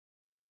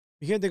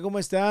Mi gente, ¿cómo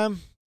están?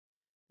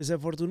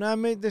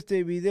 Desafortunadamente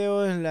este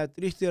video es la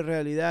triste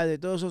realidad de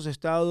todos esos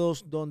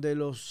estados donde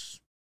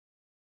los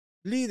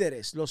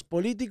líderes, los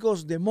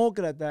políticos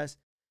demócratas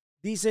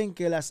dicen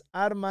que las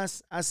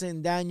armas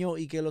hacen daño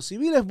y que los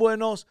civiles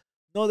buenos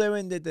no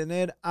deben de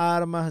tener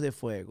armas de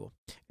fuego.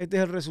 Este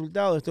es el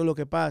resultado, esto es lo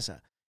que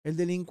pasa. El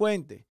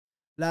delincuente,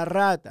 la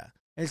rata,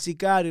 el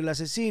sicario, el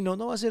asesino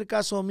no va a hacer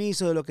caso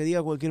omiso de lo que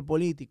diga cualquier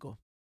político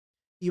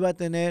y va a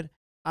tener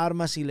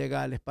armas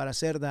ilegales para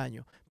hacer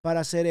daño,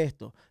 para hacer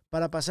esto,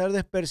 para pasar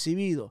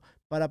despercibido,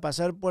 para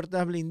pasar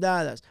puertas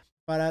blindadas,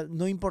 para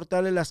no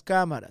importarle las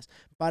cámaras,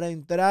 para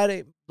entrar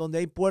donde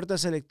hay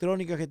puertas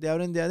electrónicas que te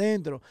abren de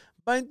adentro.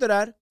 Va a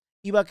entrar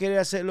y va a querer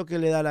hacer lo que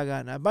le da la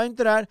gana. Va a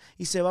entrar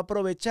y se va a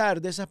aprovechar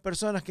de esas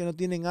personas que no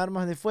tienen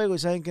armas de fuego y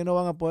saben que no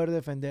van a poder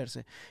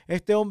defenderse.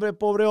 Este hombre,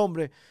 pobre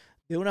hombre,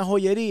 de una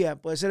joyería,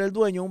 puede ser el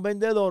dueño, un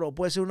vendedor o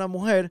puede ser una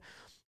mujer,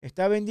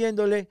 está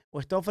vendiéndole o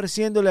está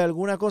ofreciéndole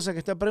alguna cosa que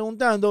está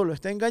preguntando, lo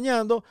está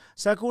engañando,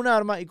 saca un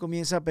arma y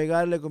comienza a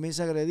pegarle,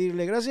 comienza a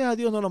agredirle. Gracias a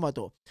Dios no lo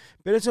mató.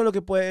 Pero eso es lo que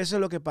eso es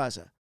lo que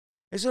pasa.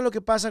 Eso es lo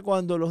que pasa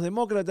cuando los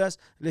demócratas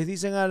les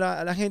dicen a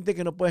la gente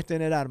que no puedes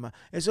tener armas.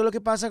 Eso es lo que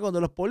pasa cuando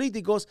los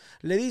políticos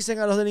le dicen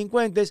a los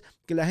delincuentes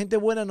que la gente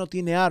buena no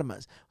tiene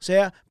armas. O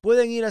sea,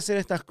 pueden ir a hacer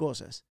estas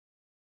cosas.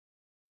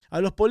 A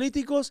los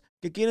políticos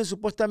que quieren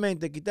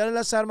supuestamente quitarle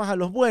las armas a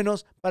los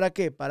buenos, ¿para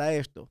qué? Para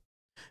esto.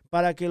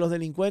 Para que los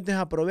delincuentes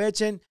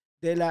aprovechen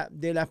de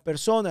las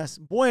personas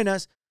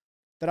buenas,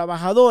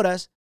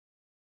 trabajadoras,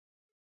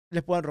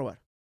 les puedan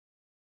robar.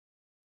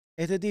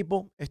 Este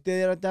tipo,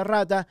 esta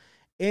rata,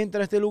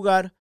 entra a este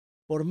lugar,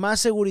 por más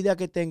seguridad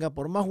que tenga,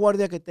 por más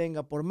guardia que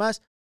tenga, por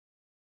más,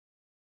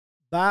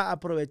 va a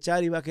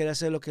aprovechar y va a querer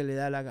hacer lo que le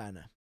da la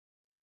gana.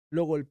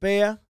 Lo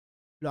golpea,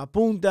 lo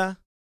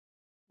apunta.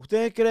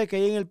 ¿Ustedes creen que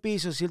ahí en el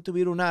piso, si él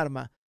tuviera un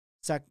arma,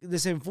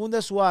 desenfunda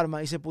su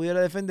arma y se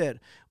pudiera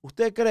defender?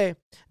 ¿Usted cree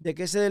de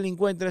que ese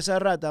delincuente, esa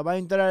rata, va a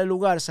entrar al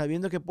lugar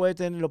sabiendo que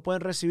lo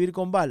pueden recibir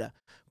con bala,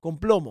 con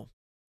plomo,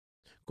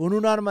 con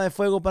un arma de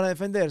fuego para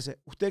defenderse?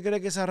 ¿Usted cree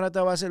que esa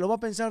rata va a hacer? Lo va a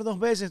pensar 2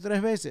 veces,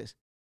 3 veces.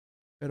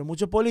 Pero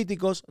muchos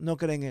políticos no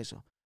creen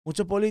eso.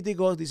 Muchos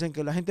políticos dicen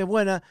que la gente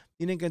buena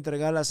tiene que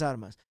entregar las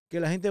armas, que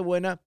la gente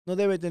buena no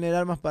debe tener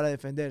armas para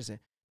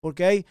defenderse,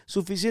 porque hay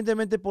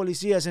suficientemente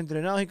policías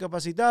entrenados y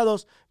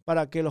capacitados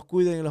para que los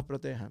cuiden y los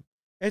protejan.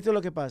 Esto es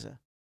lo que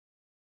pasa.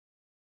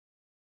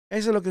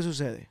 Eso es lo que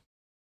sucede.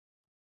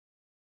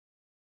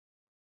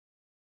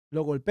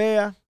 Lo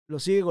golpea, lo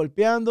sigue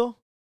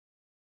golpeando,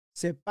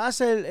 se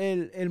pasa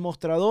el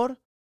mostrador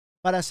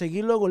para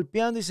seguirlo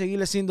golpeando y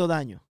seguirle haciendo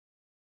daño.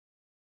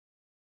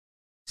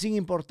 Sin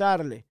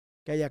importarle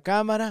que haya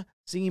cámara,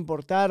 sin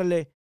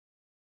importarle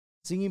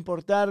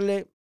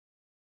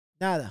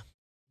nada,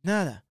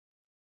 nada.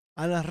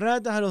 A las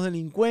ratas, a los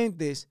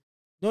delincuentes,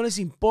 no les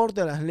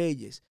importan las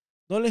leyes,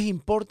 no les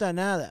importa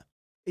nada.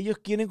 Ellos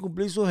quieren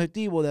cumplir su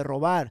objetivo de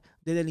robar,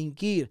 de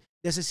delinquir,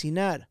 de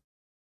asesinar.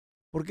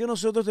 ¿Por qué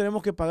nosotros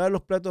tenemos que pagar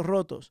los platos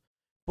rotos?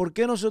 ¿Por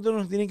qué nosotros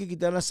nos tienen que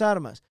quitar las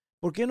armas?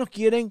 ¿Por qué nos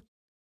quieren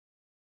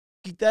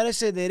quitar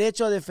ese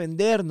derecho a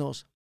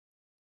defendernos?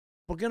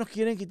 ¿Por qué nos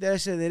quieren quitar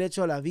ese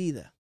derecho a la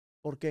vida?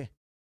 ¿Por qué?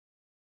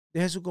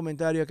 Deje su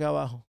comentario acá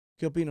abajo.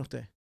 ¿Qué opina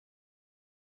usted?